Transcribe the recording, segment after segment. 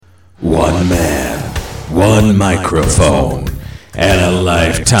One man, one microphone, and a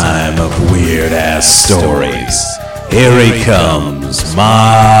lifetime of weird-ass stories. Here he comes,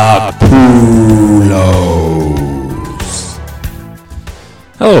 Mark Poulos.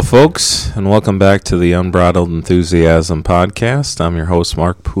 Hello, folks, and welcome back to the Unbridled Enthusiasm podcast. I'm your host,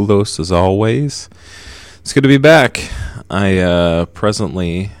 Mark Poulos, as always. It's good to be back. I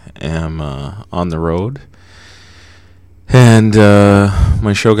presently am on the road, and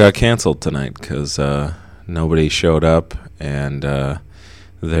my show got canceled tonight because nobody showed up, and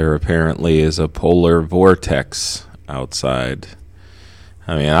there apparently is a polar vortex outside.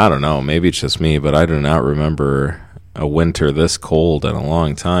 I mean, I don't know, maybe it's just me, but I do not remember a winter this cold in a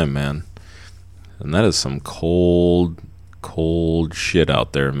long time, man. And that is some cold shit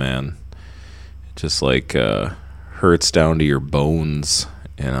out there, man. It just like hurts down to your bones,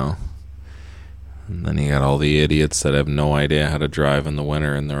 you know. And then you got all the idiots that have no idea how to drive in the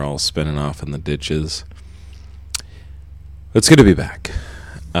winter, and they're all spinning off in the ditches. It's good to be back.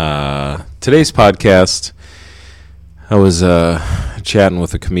 Today's podcast, I was chatting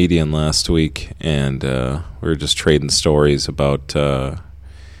with a comedian last week, and we were just trading stories about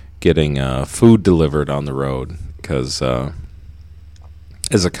getting food delivered on the road. Because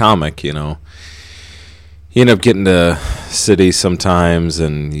as a comic, you know, you end up getting to cities sometimes,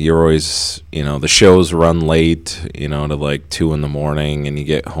 and you're always, you know, the shows run late, you know, to like 2 a.m, and you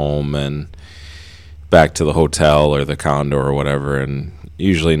get home and back to the hotel or the condo or whatever, and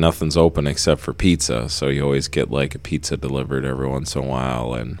usually nothing's open except for pizza, so you always get like a pizza delivered every once in a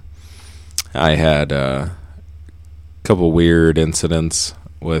while. And I had a couple weird incidents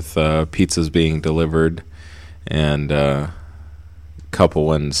with pizzas being delivered, and a couple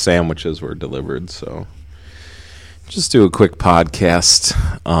when sandwiches were delivered, so just do a quick podcast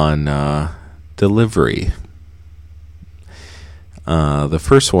on delivery. The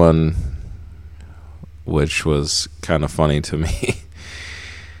first one, which was kind of funny to me,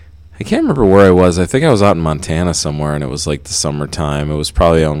 I can't remember where I was. I think I was out in Montana somewhere, and it was like the summertime. It was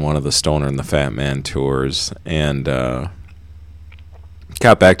probably on one of the Stoner and the Fat Man tours, and got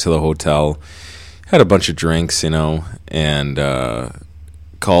back to the hotel, had a bunch of drinks, you know, and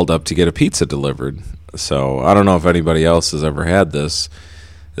called up to get a pizza delivered. So I don't know if anybody else has ever had this.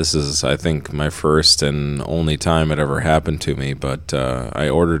 This is, I think, my first and only time it ever happened to me, but I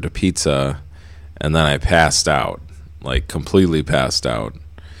ordered a pizza, and then I passed out, like completely passed out,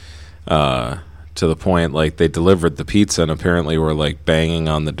 to the point, like, they delivered the pizza and apparently were, like, banging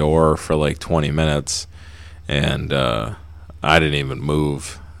on the door for, like, 20 minutes, and I didn't even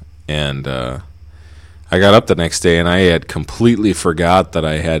move, and I got up the next day, and I had completely forgot that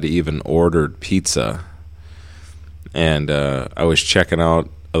I had even ordered pizza, and I was checking out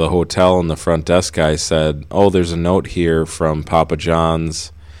of the hotel, and the front desk guy said, "Oh, there's a note here from Papa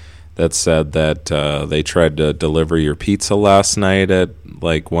John's that said that they tried to deliver your pizza last night at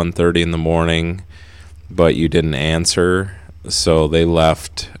like 1:30 in the morning, but you didn't answer, so they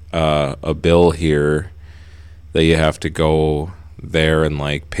left a bill here that you have to go there and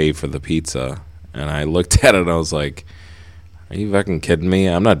like pay for the pizza." And I looked at it and I was like, are you fucking kidding me?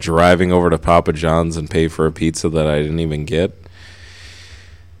 I'm not driving over to Papa John's and pay for a pizza that I didn't even get.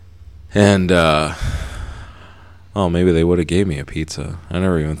 And maybe they would have gave me a pizza. I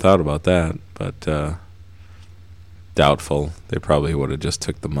never even thought about that, but doubtful. They probably would have just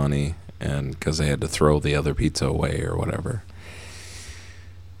took the money, and because they had to throw the other pizza away or whatever.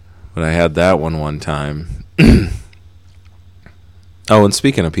 But I had that one time. Oh, and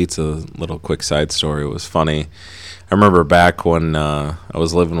speaking of pizza, little quick side story. It was funny. I remember back when I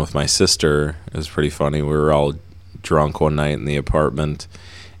was living with my sister. It was pretty funny. We were all drunk one night in the apartment,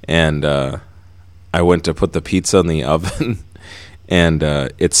 and I went to put the pizza in the oven, and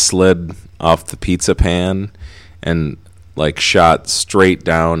it slid off the pizza pan and like shot straight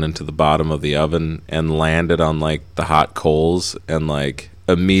down into the bottom of the oven and landed on like the hot coals and like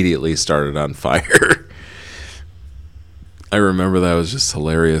immediately started on fire. I remember that was just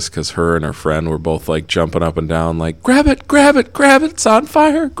hilarious because her and her friend were both like jumping up and down like, grab it, it's on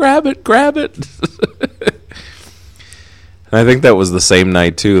fire, grab it. And I think that was the same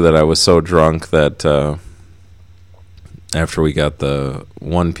night, too, that I was so drunk that after we got the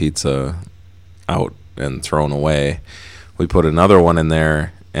one pizza out and thrown away, we put another one in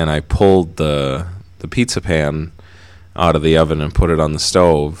there, and I pulled the pizza pan out of the oven and put it on the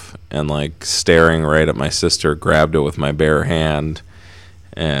stove, and, like, staring right at my sister, grabbed it with my bare hand,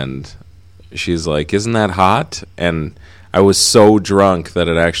 and she's like, isn't that hot? And I was so drunk that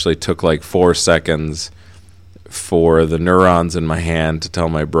it actually took, like, 4 seconds for the neurons in my hand to tell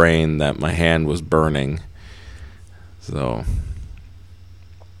my brain that my hand was burning. So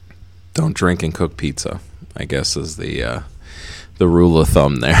don't drink and cook pizza, I guess, is the rule of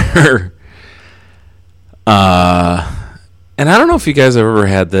thumb there. And I don't know if you guys have ever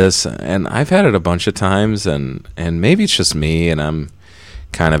had this, and I've had it a bunch of times, and maybe it's just me, and I'm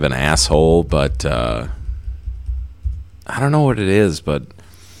kind of an asshole, but I don't know what it is, but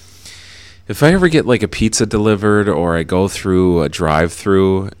if I ever get like a pizza delivered or I go through a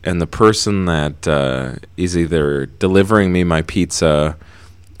drive-through and the person that is either delivering me my pizza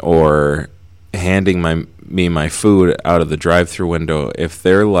or handing me my food out of the drive-through window, if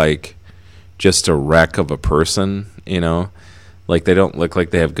they're like just a wreck of a person, like they don't look like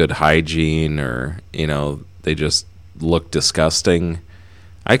they have good hygiene, or they just look disgusting,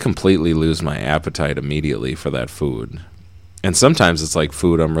 I completely lose my appetite immediately for that food. And sometimes it's like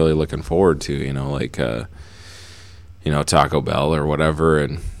food I'm really looking forward to, like Taco Bell or whatever,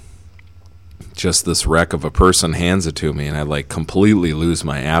 and just this wreck of a person hands it to me, and I like completely lose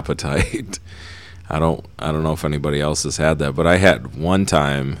my appetite. I don't know if anybody else has had that, but I had one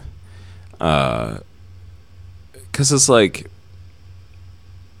time, because it's like,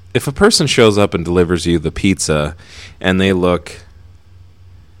 if a person shows up and delivers you the pizza and they look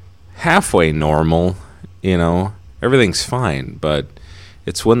halfway normal, everything's fine, but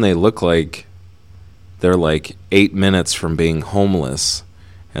it's when they look like they're like 8 minutes from being homeless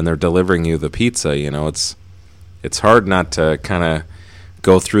and they're delivering you the pizza, it's hard not to kind of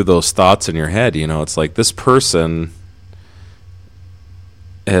go through those thoughts in your head. It's like, this person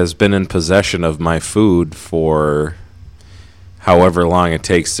has been in possession of my food for however long it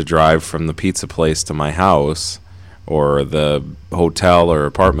takes to drive from the pizza place to my house or the hotel or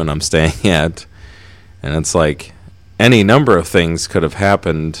apartment I'm staying at. And it's like, any number of things could have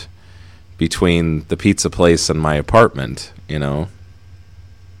happened between the pizza place and my apartment,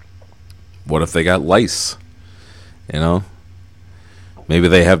 What if they got lice, Maybe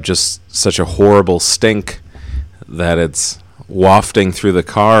they have just such a horrible stink that it's wafting through the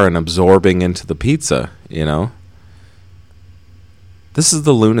car and absorbing into the pizza, This is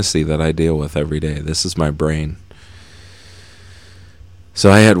the lunacy that I deal with every day. This is my brain. So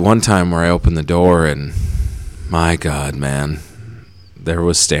I had one time where I opened the door and, my God, man, there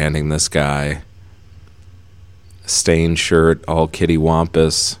was standing this guy, stained shirt, all kitty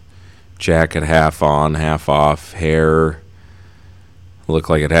wampus, jacket half on, half off, hair looked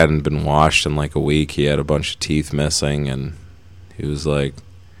like it hadn't been washed in like a week. He had a bunch of teeth missing, and he was like,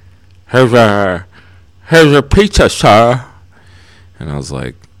 here's a pizza, sir. And I was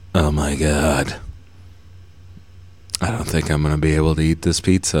like, oh my God, I don't think I'm going to be able to eat this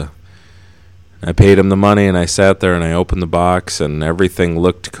pizza. I paid him the money, and I sat there and I opened the box, and everything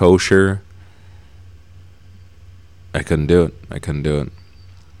looked kosher. I couldn't do it. I could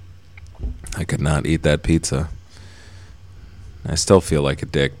not eat that pizza. I still feel like a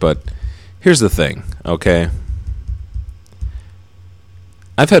dick, but here's the thing, okay?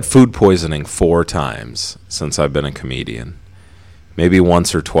 I've had food poisoning 4 times since I've been a comedian. Maybe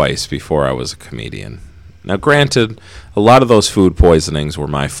once or twice before I was a comedian. Now, granted, a lot of those food poisonings were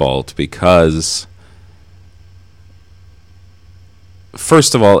my fault because,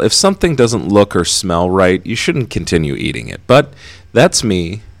 first of all, if something doesn't look or smell right, you shouldn't continue eating it. But that's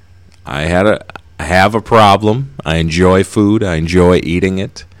me. I have a problem. I enjoy food. I enjoy eating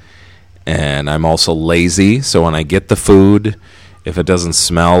it. And I'm also lazy, so when I get the food, if it doesn't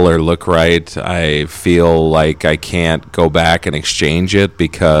smell or look right, I feel like I can't go back and exchange it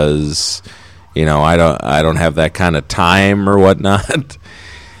because, I don't have that kind of time or whatnot.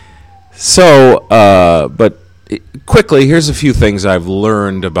 So, but quickly, here's a few things I've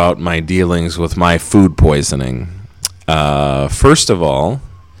learned about my dealings with my food poisoning. First of all,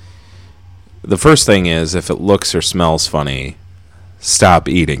 the first thing is, if it looks or smells funny, stop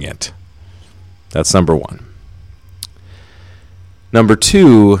eating it. That's number 1. Number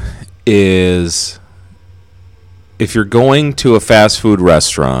 2 is, if you're going to a fast food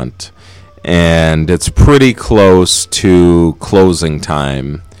restaurant and it's pretty close to closing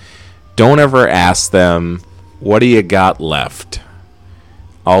time, don't ever ask them, what do you got left?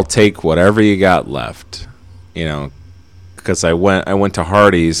 I'll take whatever you got left. Because I went to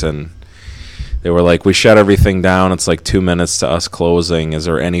Hardee's and they were like, we shut everything down. It's like 2 minutes to us closing. Is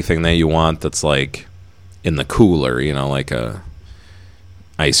there anything that you want that's like in the cooler, like a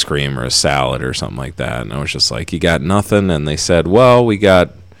ice cream or a salad or something like that? And I was just like, you got nothing? And they said, well, we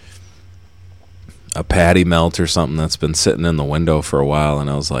got a patty melt or something that's been sitting in the window for a while. And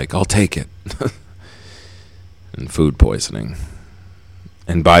I was like, I'll take it. And food poisoning.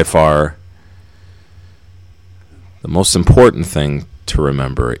 And by far, the most important thing to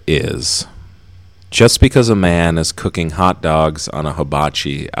remember is just because a man is cooking hot dogs on a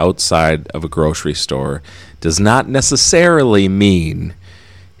hibachi outside of a grocery store does not necessarily mean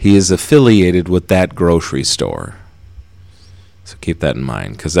he is affiliated with that grocery store. So keep that in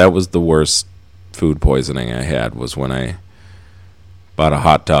mind, because that was the worst food poisoning I had, was when I bought a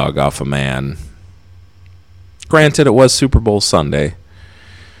hot dog off a man. Granted, it was Super Bowl Sunday,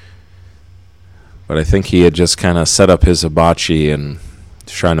 but I think he had just kind of set up his hibachi and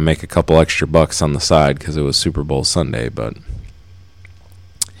trying to make a couple extra bucks on the side because it was Super Bowl Sunday. But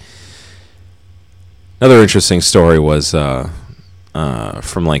another interesting story was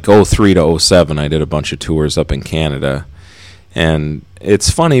from like 03 to 07, I did a bunch of tours up in Canada. And it's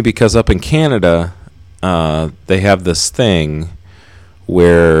funny because up in Canada, they have this thing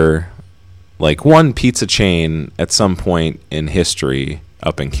where, like, one pizza chain at some point in history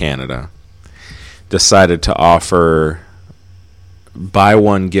up in Canada decided to offer buy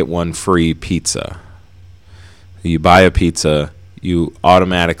one, get one free pizza. You buy a pizza, you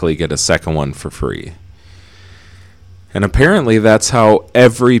automatically get a second one for free. And apparently that's how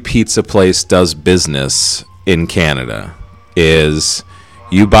every pizza place does business in Canada, is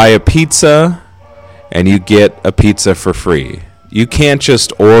you buy a pizza and you get a pizza for free. You can't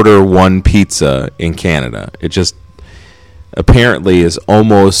just order one pizza in Canada. It just apparently is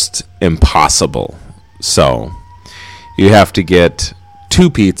almost impossible. So you have to get two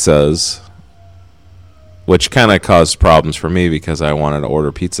pizzas, which kind of caused problems for me because I wanted to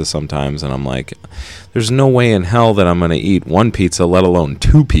order pizza sometimes, and I'm like, there's no way in hell that I'm going to eat one pizza, let alone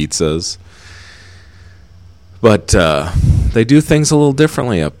two pizzas. But they do things a little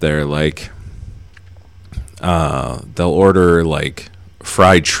differently up there. Like, they'll order, like,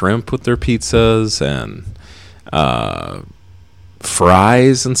 fried shrimp with their pizzas and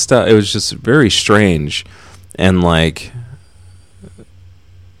fries and stuff. It was just very strange. And, like,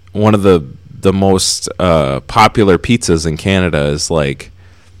 one of the most popular pizzas in Canada is, like,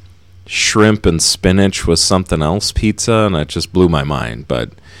 shrimp and spinach with something else pizza, and it just blew my mind. But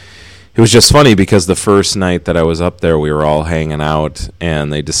it was just funny because the first night that I was up there, we were all hanging out,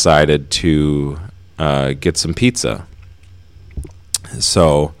 and they decided to get some pizza.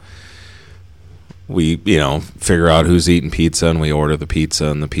 So we, figure out who's eating pizza, and we order the pizza,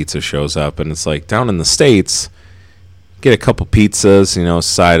 and the pizza shows up. And it's like, down in the States, get a couple pizzas,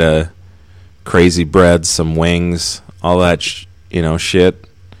 side of crazy bread, some wings, all that, shit.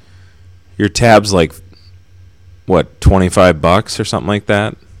 Your tab's like, what, $25 or something like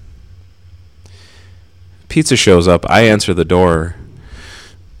that? Pizza shows up. I answer the door.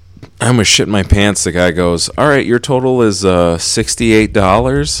 I'm gonna shit my pants. The guy goes, all right, your total is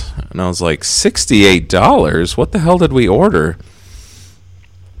 $68. And I was like, $68? What the hell did we order?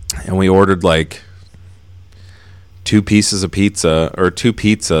 And we ordered like two pieces of pizza, or two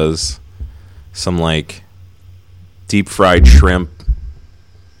pizzas, some like deep fried shrimp.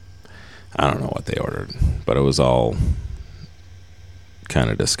 I don't know what they ordered, but it was all kind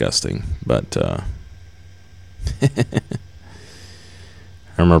of disgusting. But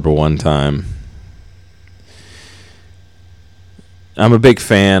I remember one time, I'm a big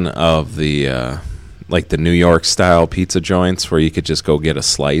fan of the like the New York style pizza joints where you could just go get a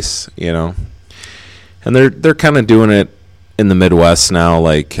slice, and they're kind of doing it in the Midwest now,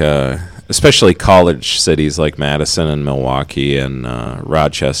 like especially college cities like Madison and Milwaukee and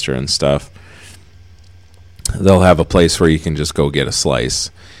Rochester and stuff. They'll have a place where you can just go get a slice,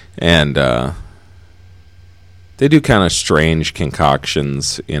 and they do kind of strange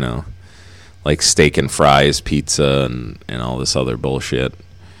concoctions, like steak and fries pizza and all this other bullshit.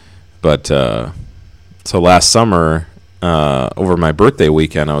 But so last summer, over my birthday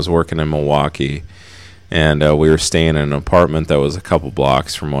weekend, I was working in Milwaukee, and we were staying in an apartment that was a couple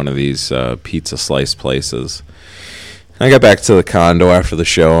blocks from one of these pizza slice places. And I got back to the condo after the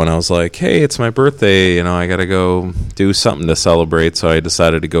show, and I was like, hey, it's my birthday, I got to go do something to celebrate, so I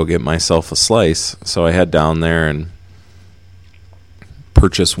decided to go get myself a slice. So I head down there and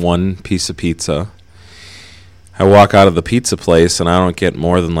purchase one piece of pizza. I walk out of the pizza place, and I don't get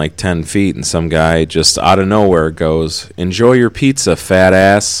more than like 10 feet, and some guy just out of nowhere goes, enjoy your pizza, fat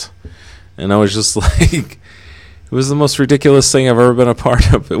ass. And I was just like, it was the most ridiculous thing I've ever been a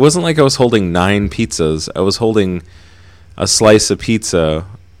part of. It wasn't like I was holding 9 pizzas. I was holding a slice of pizza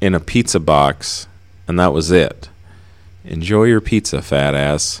in a pizza box, and that was it. Enjoy your pizza, fat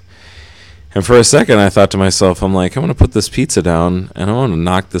ass. And for a second, I thought to myself, I'm like, I'm going to put this pizza down, and I want to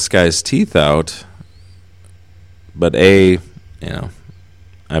knock this guy's teeth out. But I've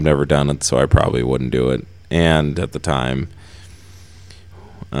never done it, so I probably wouldn't do it. And at the time,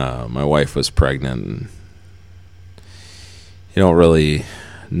 my wife was pregnant, and you don't really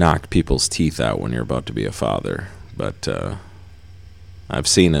knock people's teeth out when you're about to be a father. But I've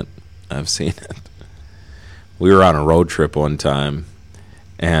seen it. We were on a road trip one time,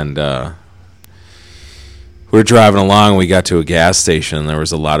 and we were driving along. We got to a gas station, and there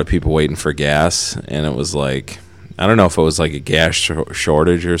was a lot of people waiting for gas, and it was like, I don't know if it was like a gas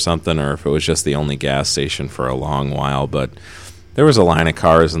shortage or something, or if it was just the only gas station for a long while, but there was a line of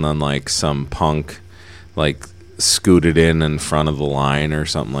cars, and then like some punk like scooted in front of the line or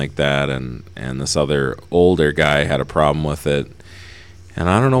something like that, and this other older guy had a problem with it. And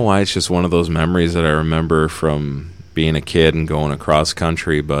I don't know why, it's just one of those memories that I remember from being a kid and going across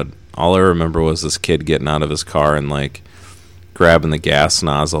country, but all I remember was this kid getting out of his car and like grabbing the gas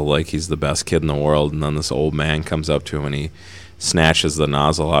nozzle like he's the best kid in the world, and then this old man comes up to him and he snatches the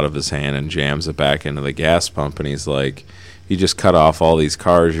nozzle out of his hand and jams it back into the gas pump, and he's like, you just cut off all these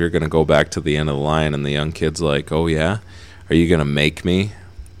cars, you're going to go back to the end of the line. And the young kid's like, oh yeah? Are you going to make me?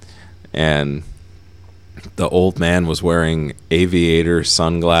 And the old man was wearing aviator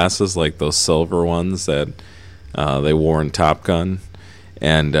sunglasses, like those silver ones that they wore in Top Gun.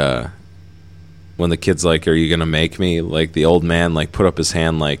 And when the kid's like, are you going to make me? Like the old man like put up his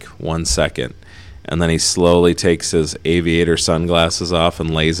hand like 1 second. And then he slowly takes his aviator sunglasses off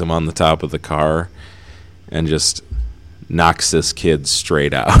and lays them on the top of the car and just knocks this kid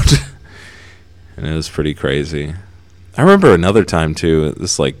straight out. And it was pretty crazy. I remember another time too,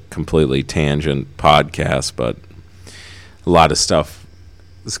 this like completely tangent podcast, but a lot of stuff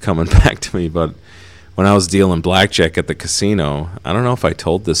is coming back to me. But when I was dealing blackjack at the casino, I don't know if I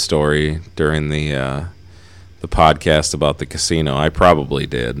told this story during the podcast about the casino. I probably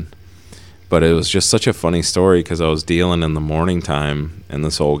did. But it was just such a funny story because I was dealing in the morning time, and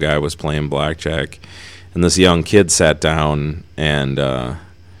this old guy was playing blackjack. And this young kid sat down and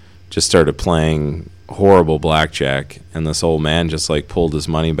just started playing horrible blackjack. And this old man just like pulled his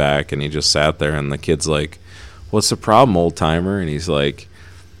money back, and he just sat there. And the kid's like, what's the problem, old timer? And he's like,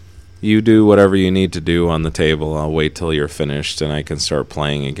 you do whatever you need to do on the table. I'll wait till you're finished and I can start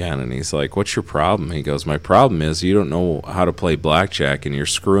playing again. And he's like, what's your problem? He goes, my problem is you don't know how to play blackjack, and you're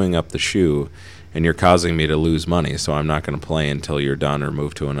screwing up the shoe, and you're causing me to lose money. So I'm not going to play until you're done or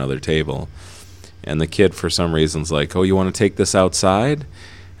move to another table. And the kid, for some reason, is like, oh, you want to take this outside?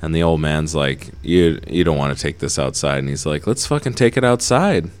 And the old man's like, you don't want to take this outside. And he's like, let's fucking take it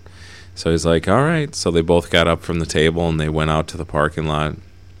outside. So he's like, all right. So they both got up from the table, and they went out to the parking lot.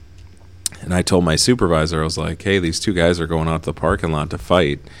 And I told my supervisor, I was like, hey, these two guys are going out to the parking lot to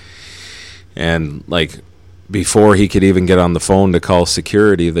fight. And, like, before he could even get on the phone to call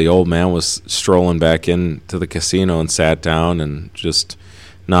security, the old man was strolling back into the casino and sat down and just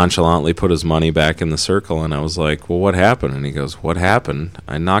nonchalantly put his money back in the circle. And I was like, well, what happened? And he goes, what happened?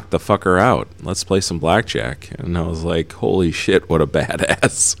 I knocked the fucker out. Let's play some blackjack. And I was like, holy shit, what a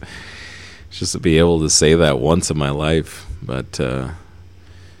badass. Just to be able to say that once in my life. But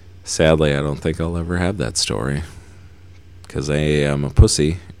sadly, I don't think I'll ever have that story because I am a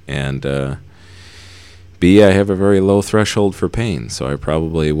pussy, and B, I have a very low threshold for pain, so I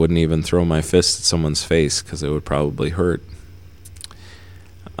probably wouldn't even throw my fist at someone's face because it would probably hurt.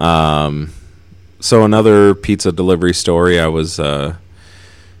 So another pizza delivery story, I was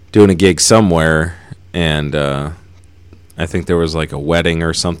doing a gig somewhere, and I think there was like a wedding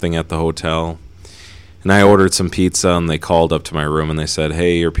or something at the hotel. And I ordered some pizza, and they called up to my room, and they said,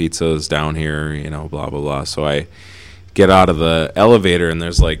 hey, your pizza is down here, you know, blah, blah, blah. So I get out of the elevator, and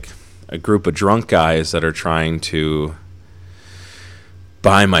there's like a group of drunk guys that are trying to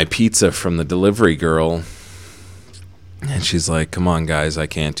buy my pizza from the delivery girl. And she's like, come on, guys, I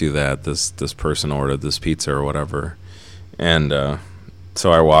can't do that. This person ordered this pizza or whatever. And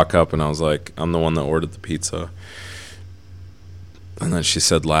so I walk up, and I was like, I'm the one that ordered the pizza. And then she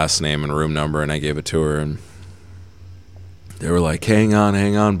said last name and room number, and I gave it to her, and they were like, hang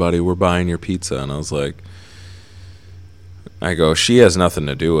on, buddy, we're buying your pizza. And I was like, I go, she has nothing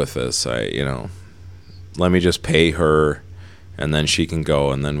to do with this. Let me just pay her, and then she can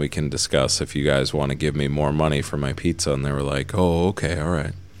go, and then we can discuss if you guys want to give me more money for my pizza. And they were like, oh, okay, all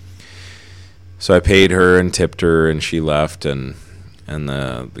right. So I paid her and tipped her, and she left, and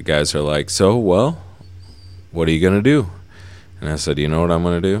the guys are like, so, well, what are you going to do? And I said, you know what I'm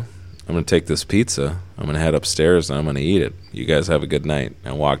going to do? I'm going to take this pizza, I'm going to head upstairs, and I'm going to eat it. You guys have a good night.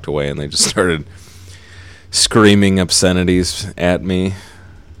 And I walked away, and they just started screaming obscenities at me.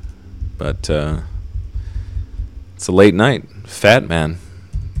 But it's a late night. Fat man,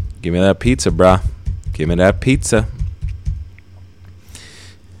 give me that pizza, brah. Give me that pizza.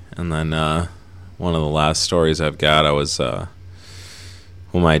 And then one of the last stories I've got, I was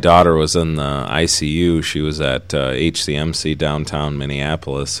when my daughter was in the ICU, she was at HCMC downtown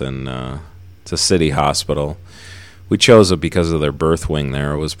Minneapolis, and it's a city hospital. We chose it because of their birth wing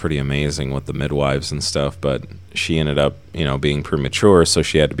there. It was pretty amazing with the midwives and stuff, but she ended up, being premature, so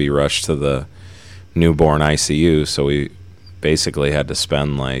she had to be rushed to the newborn ICU. So we basically had to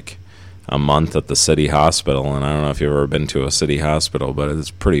spend like a month at the city hospital, and I don't know if you've ever been to a city hospital, but it's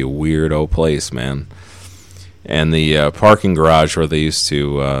a pretty weirdo place, man. And the parking garage where they used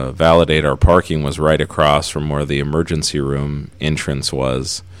to validate our parking was right across from where the emergency room entrance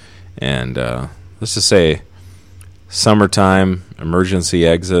was. And let's just say summertime emergency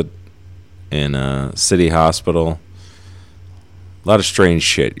exit in a city hospital. A lot of strange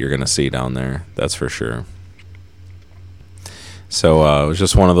shit you're going to see down there, that's for sure. So it was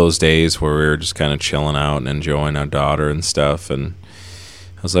just one of those days where we were just kind of chilling out and enjoying our daughter and stuff. And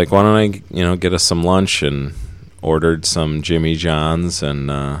I was like, why don't I, get us some lunch, and ordered some Jimmy John's.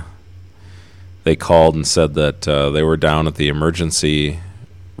 And they called and said that they were down at the emergency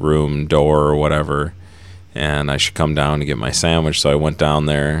room door or whatever, and I should come down to get my sandwich. So I went down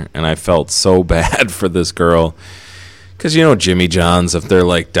there, and I felt so bad for this girl. Because, Jimmy John's, if they're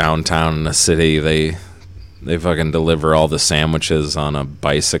like downtown in a city, they fucking deliver all the sandwiches on a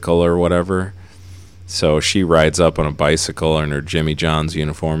bicycle or whatever. So she rides up on a bicycle in her Jimmy John's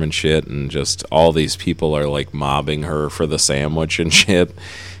uniform and shit, and just all these people are like mobbing her for the sandwich and shit.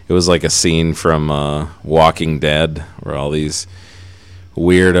 It was like a scene from Walking Dead, where all these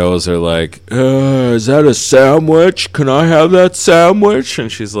weirdos are like, is that a sandwich? Can I have that sandwich?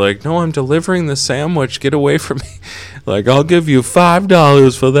 And she's like, no, I'm delivering the sandwich. Get away from me. Like, I'll give you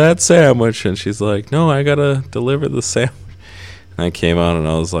 $5 for that sandwich. And she's like, no, I gotta deliver the sandwich. And I came out and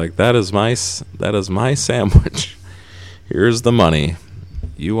I was like, that is my sandwich. Here's the money.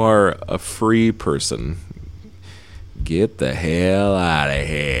 You are a free person. Get the hell out of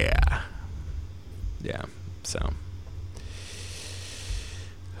here. Yeah, so.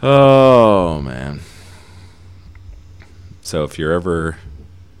 Oh, man. So if you're ever...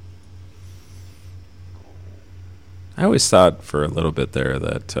 I always thought for a little bit there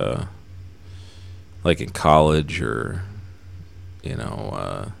that, like in college or,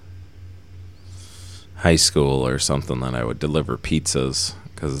 high school or something, that I would deliver pizzas,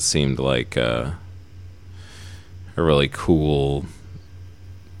 because it seemed like a really cool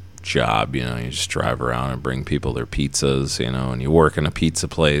job. You just drive around and bring people their pizzas, and you work in a pizza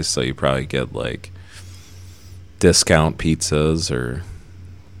place, so you probably get like discount pizzas or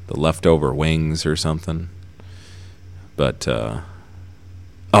the leftover wings or something. But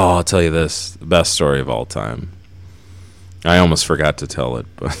I'll tell you this, the best story of all time. I almost forgot to tell it,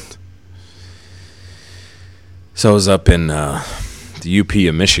 but so I was up in the UP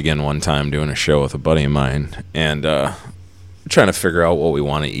of Michigan one time doing a show with a buddy of mine, and trying to figure out what we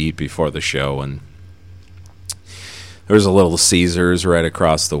want to eat before the show. And there was a Little Caesars right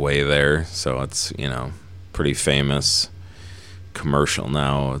across the way there, so it's pretty famous commercial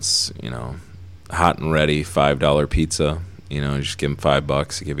now. It's hot and ready $5 pizza. You just give them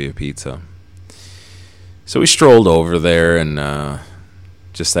 $5 to give you a pizza. So we strolled over there and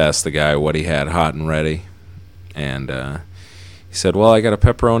just asked the guy what he had hot and ready, and he said, well, I got a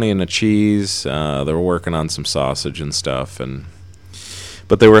pepperoni and a cheese. They were working on some sausage and stuff,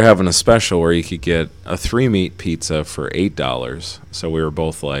 but they were having a special where you could get a 3-meat pizza for $8. So we were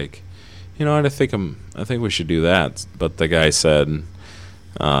both like, I think we should do that. But the guy said,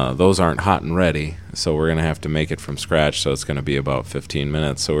 those aren't hot and ready, so we're gonna have to make it from scratch. So it's gonna be about 15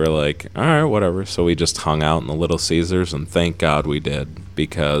 minutes. So we're like, all right, whatever. So we just hung out in the Little Caesars, and thank God we did,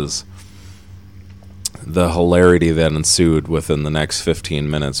 because the hilarity that ensued within the next 15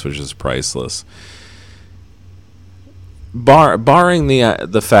 minutes was just priceless. Barring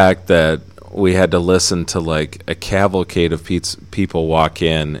the fact that we had to listen to like a cavalcade of people walk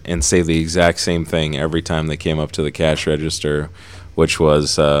in and say the exact same thing every time they came up to the cash register, which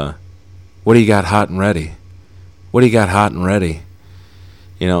was, what do you got hot and ready? What do you got hot and ready?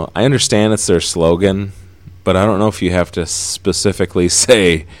 I understand it's their slogan, but I don't know if you have to specifically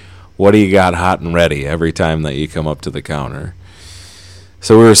say, what do you got hot and ready every time that you come up to the counter?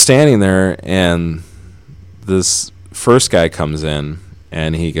 So we were standing there, and this first guy comes in,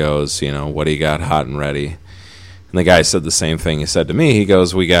 and he goes, what do you got hot and ready? And the guy said the same thing he said to me. He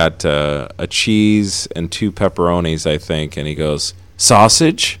goes, we got a cheese and 2 pepperonis, I think. And he goes,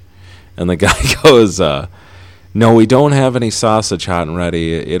 sausage? And the guy goes, no, we don't have any sausage hot and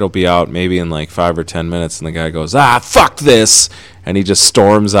ready. It'll be out maybe in like 5 or 10 minutes. And the guy goes, fuck this. And he just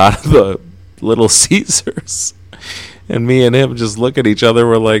storms out of the Little Caesars. And me and him just look at each other.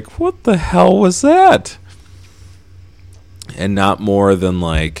 We're like, what the hell was that? And not more than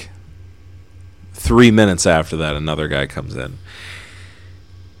like 3 minutes after that, another guy comes in.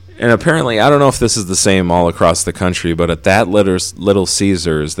 And apparently, I don't know if this is the same all across the country, but at that Little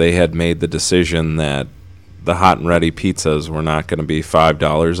Caesars, they had made the decision that the hot and ready pizzas were not going to be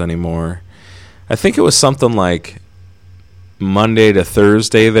 $5 anymore. I think it was something like Monday to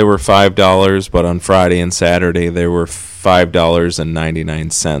Thursday they were $5, but on Friday and Saturday they were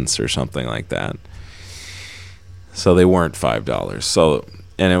 $5.99 or something like that. So they weren't $5. So,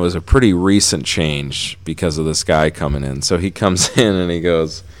 and it was a pretty recent change because of this guy coming in. So he comes in and he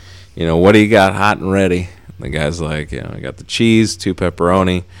goes, what do you got hot and ready? The guy's like, I got the cheese, 2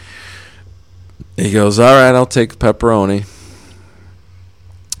 pepperoni. He goes, all right, I'll take pepperoni.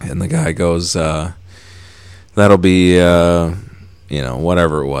 And the guy goes, that'll be,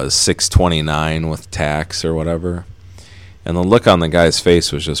 whatever it was, $6.29 with tax or whatever. And the look on the guy's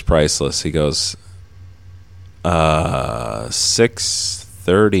face was just priceless. He goes,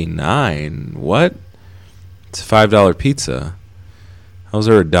 $6.39? What? It's a $5 pizza. How's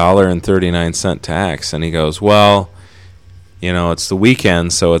there $1.39 tax? And he goes, well, it's the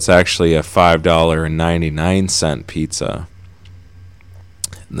weekend, so it's actually a $5.99 pizza.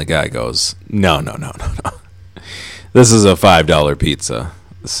 And the guy goes, no. This is a $5 pizza.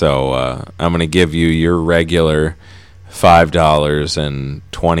 So I'm going to give you your regular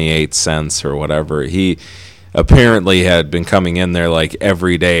 $5.28 or whatever. He apparently had been coming in there like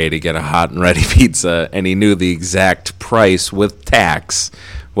every day to get a hot and ready pizza, and he knew the exact price with tax,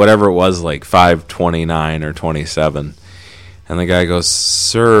 whatever it was, like $5.29 or $5.27. And the guy goes,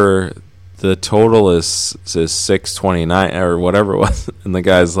 sir, the total is $6.29 or whatever it was. And the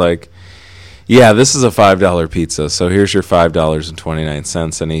guy's like, yeah, this is a $5 pizza, so here's your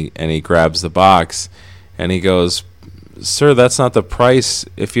 $5.29. And he grabs the box, and he goes, sir, that's not the price.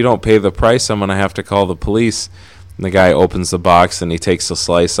 If you don't pay the price, I'm going to have to call the police. And the guy opens the box, and he takes a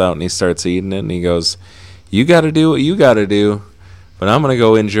slice out, and he starts eating it, and he goes, you got to do what you got to do, but I'm going to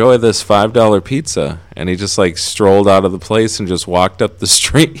go enjoy this $5 pizza. And he just, strolled out of the place and just walked up the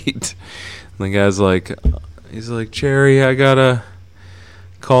street. And the guy's like, Jerry, I got to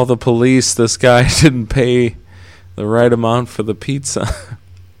call the police. This guy didn't pay the right amount for the pizza.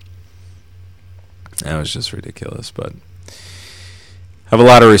 That was just ridiculous, but I have a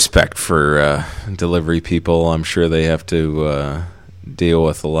lot of respect for delivery people. I'm sure they have to deal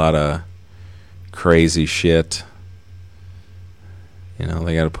with a lot of crazy shit.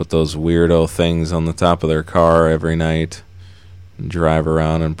 They got to put those weirdo things on the top of their car every night and drive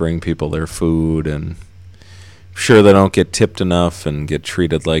around and bring people their food. And I'm sure they don't get tipped enough and get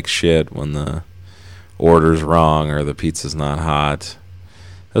treated like shit when the order's wrong or the pizza's not hot.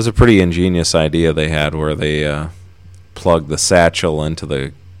 That was a pretty ingenious idea they had where they plugged the satchel into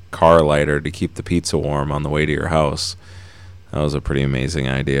the car lighter to keep the pizza warm on the way to your house. That was a pretty amazing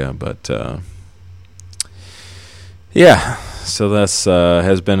idea. But, yeah, so this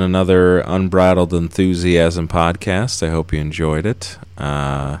has been another Unbridled Enthusiasm podcast. I hope you enjoyed it.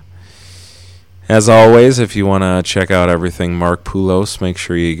 As always, if you want to check out everything Mark Poulos, make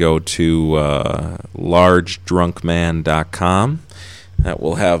sure you go to largedrunkman.com. That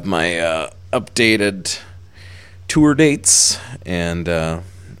will have my updated tour dates and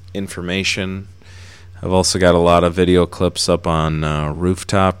information. I've also got a lot of video clips up on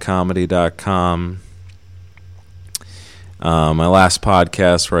rooftopcomedy.com. My last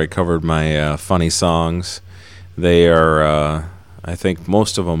podcast where I covered my funny songs, they are, I think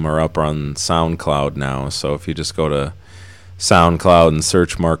most of them are up on SoundCloud now. So if you just go to SoundCloud and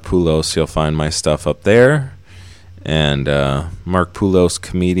search Mark Poulos, you'll find my stuff up there. And Mark Poulos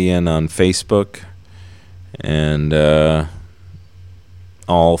Comedian on Facebook. And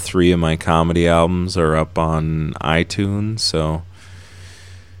all 3 of my comedy albums are up on iTunes. So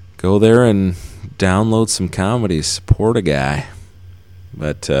go there and download some comedy. Support a guy.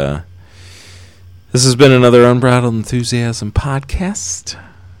 But this has been another Unbridled Enthusiasm podcast.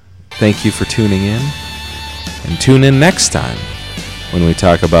 Thank you for tuning in. And tune in next time when we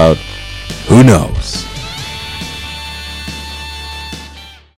talk about who knows.